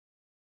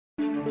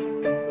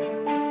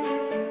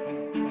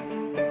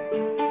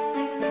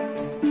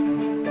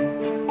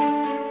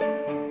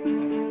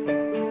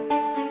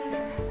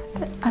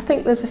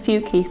think there's a few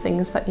key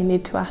things that you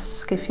need to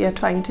ask if you're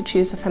trying to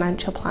choose a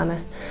financial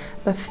planner.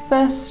 The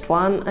first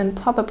one, and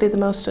probably the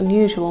most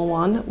unusual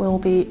one, will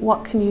be,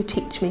 what can you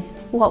teach me?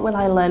 What will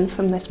I learn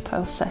from this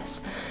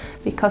process?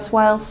 Because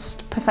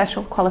whilst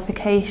professional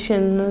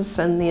qualifications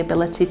and the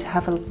ability to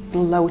have a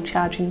low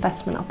charge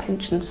investment or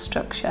pension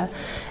structure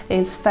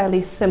is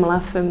fairly similar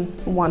from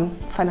one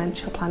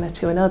financial planner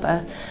to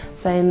another,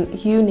 then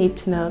you need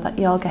to know that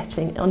you're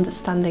getting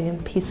understanding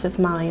and peace of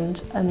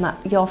mind, and that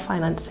your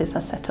finances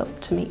are set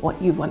up to meet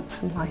what you want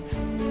from life.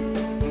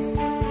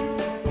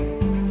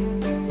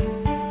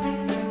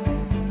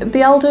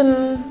 The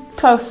Eldon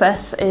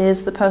Process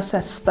is the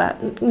process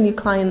that new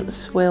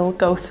clients will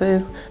go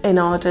through in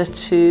order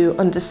to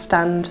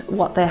understand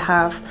what they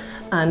have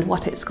and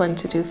what it's going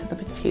to do for them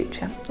in the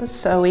future.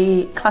 So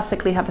we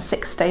classically have a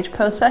 6-stage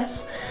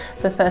process.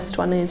 The first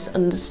one is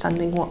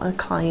understanding what a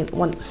client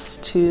wants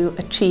to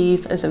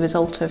achieve as a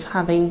result of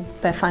having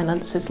their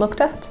finances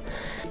looked at.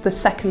 The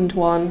second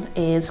one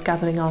is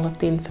gathering all of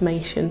the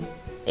information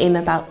in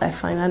about their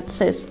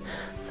finances.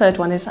 Third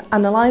one is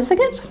analysing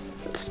it.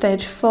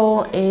 Stage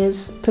 4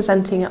 is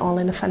presenting it all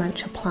in a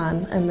financial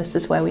plan, and this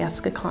is where we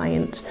ask a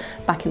client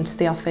back into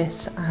the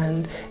office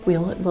and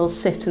we'll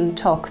sit and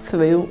talk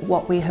through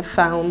what we have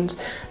found,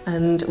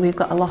 and we've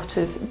got a lot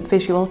of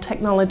visual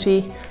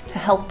technology to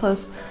help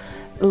us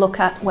look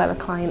at where a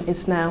client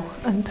is now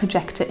and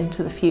project it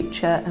into the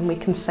future, and we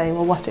can say,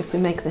 well, what if we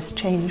make this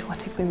change,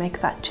 what if we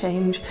make that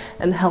change,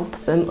 and help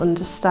them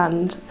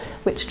understand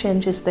which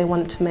changes they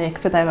want to make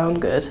for their own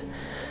good.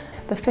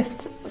 The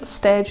 5th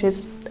stage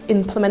is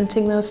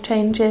implementing those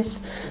changes,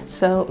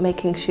 so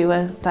making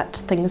sure that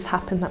things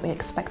happen that we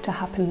expect to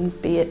happen,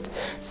 be it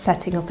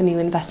setting up a new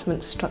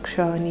investment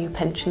structure or a new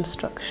pension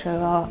structure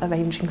or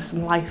arranging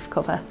some life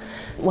cover.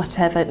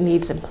 Whatever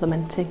needs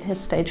implementing is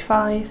stage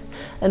 5,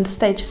 and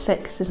stage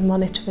 6 is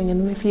monitoring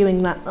and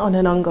reviewing that on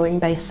an ongoing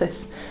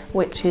basis,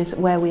 which is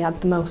where we add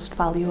the most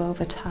value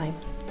over time.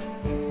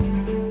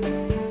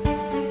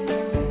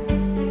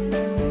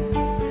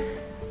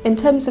 In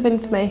terms of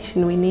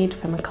information we need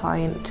from a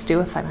client to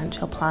do a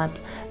financial plan,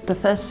 the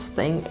first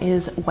thing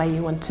is where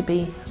you want to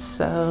be.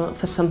 So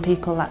for some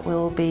people that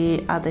will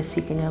be, are they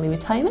seeking early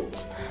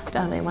retirement?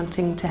 Are they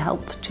wanting to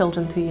help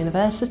children through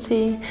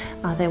university?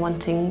 Are they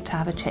wanting to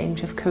have a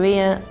change of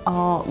career?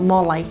 Or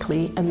more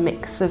likely a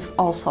mix of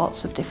all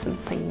sorts of different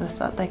things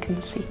that they can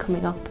see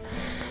coming up.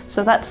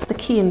 So that's the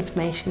key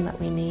information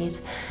that we need.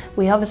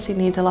 We obviously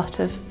need a lot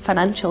of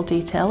financial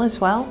detail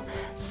as well.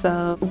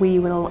 So we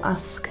will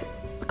ask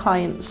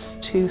clients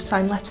to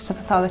sign letters of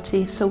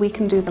authority so we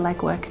can do the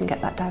legwork and get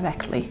that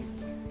directly.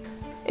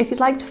 If you'd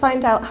like to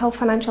find out how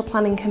financial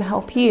planning can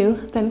help you,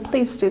 then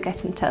please do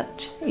get in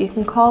touch. You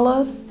can call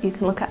us, you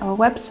can look at our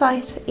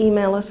website,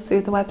 email us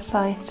through the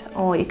website,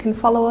 or you can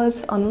follow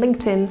us on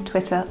LinkedIn,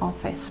 Twitter or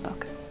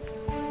Facebook.